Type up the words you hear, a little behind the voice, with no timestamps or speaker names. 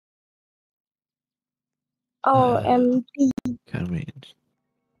OMG. Can we?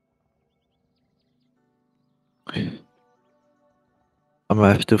 I'm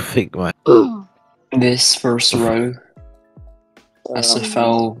gonna have to think my. This first row,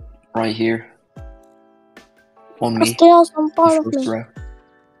 SFL right here. On me. Stay on some part of First me. row.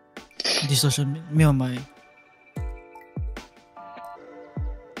 This also me on my.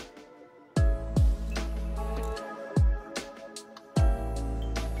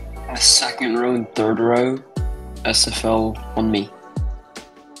 Second row and third row, SFL on me.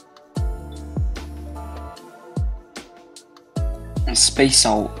 And space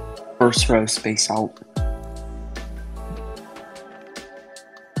out. First row, space out.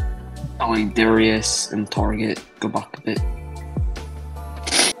 Like Darius and Target, go back a bit.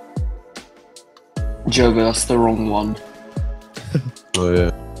 Jogo, that's the wrong one. Oh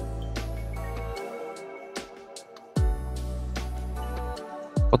yeah.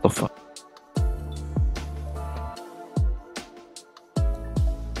 What the fuck?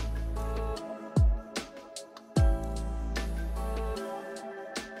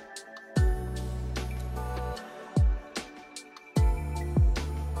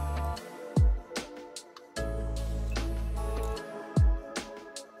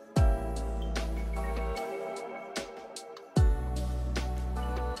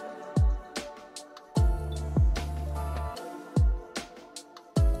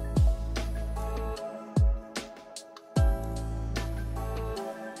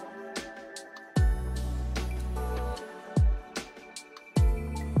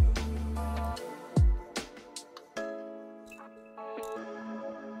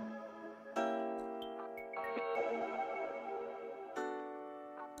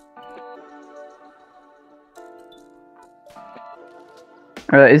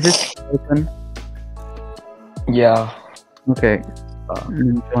 Is this open? Yeah. Okay.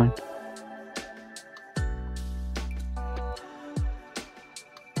 Join.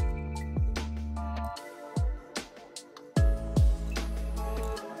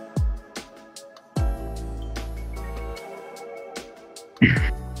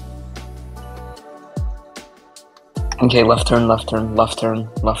 Okay, left turn, left turn, left turn,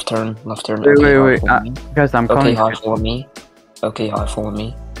 left turn, left turn. Wait, Okay, wait, hi, wait. follow me. Guys, I'm Okay, coming. hi, follow me. Okay, hi, follow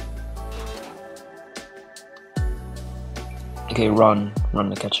me. Okay, run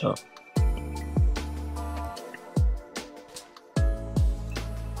to catch up.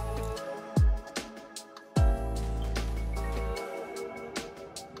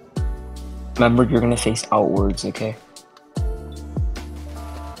 Remember, you're gonna face outwards, okay?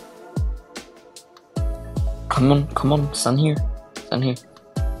 Come on, stand here.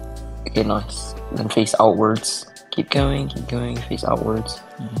 Okay, nice. Then face outwards. Keep going, face outwards.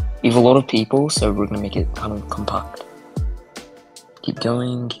 We have a lot of people, so we're gonna make it kind of compact. Keep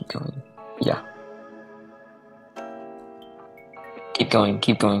going. Yeah. Keep going,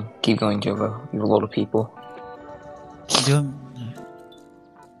 Jovo. We have a lot of people. Stand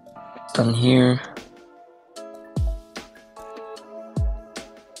here.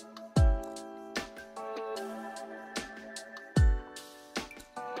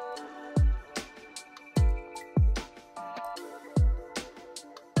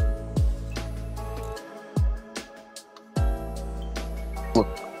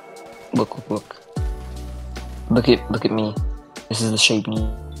 Look at me. This is the shape you need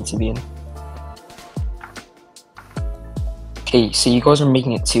to be in. Okay, so you guys are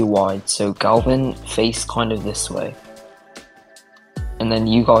making it too wide, so Galvin, face kind of this way. And then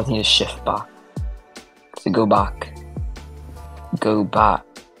you guys need to shift back. So go back.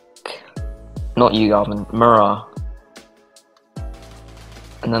 Not you, Galvin, Murrah.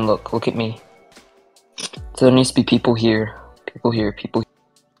 And then look at me. So there needs to be people here.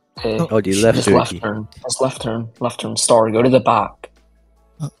 Okay. Oh, the left Just turn. left turn, Star, go to the back.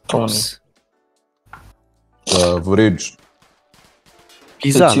 Follow me. Bridge.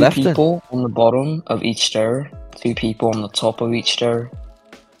 Pizza, So two left turn. people on the bottom of each stair, 2 people on the top of each stair.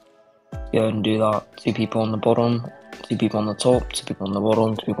 Go ahead and do that. 2 people on the bottom, 2 people on the top, 2 people on the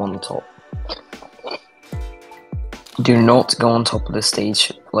bottom, 2 people on the top. Do not go on top of the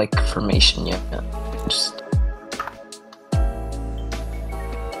stage like formation yet. Just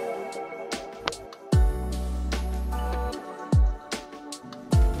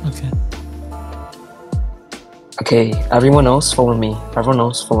okay, everyone else follow me.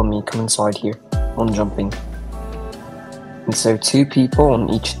 Come inside here. I'm jumping. And so 2 people on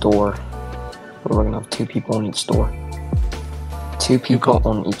each door. We're gonna have 2 people on each door. 2 people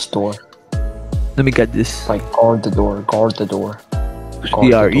on each door. Let me get this. Like, guard the door. DRE.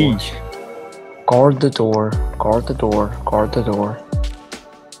 Guard the door.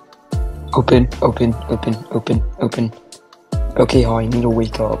 Open, open, open, open, open. Okay, hi, I need to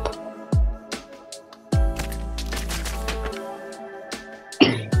wake up.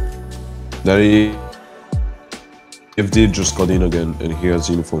 Daddy, if they just got in again and he has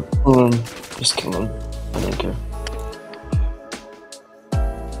uniform. Just kill him. I don't care.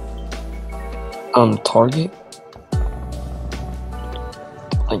 Target?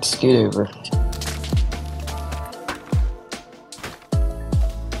 Like, skate over.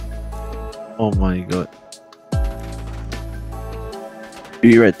 Oh my god.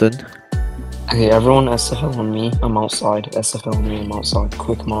 You right then? Okay, everyone SFL on me. I'm outside. SFL on me. I'm outside.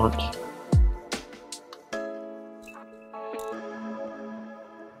 Quick march.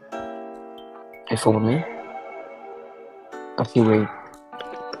 Okay, follow me. Okay, wait.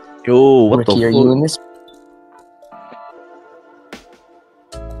 Yo, what Ricky, the are fuck? you in this?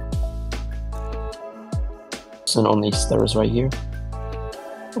 Person on these stairs right here.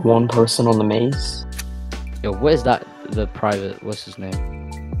 One person on the maze. Yo, where's that? The private. What's his name?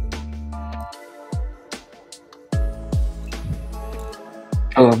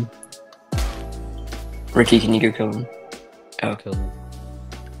 Ricky, can you go kill him? Oh. Kill him.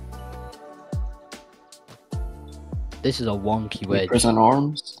 This is a wonky wedge. Present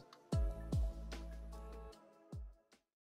arms.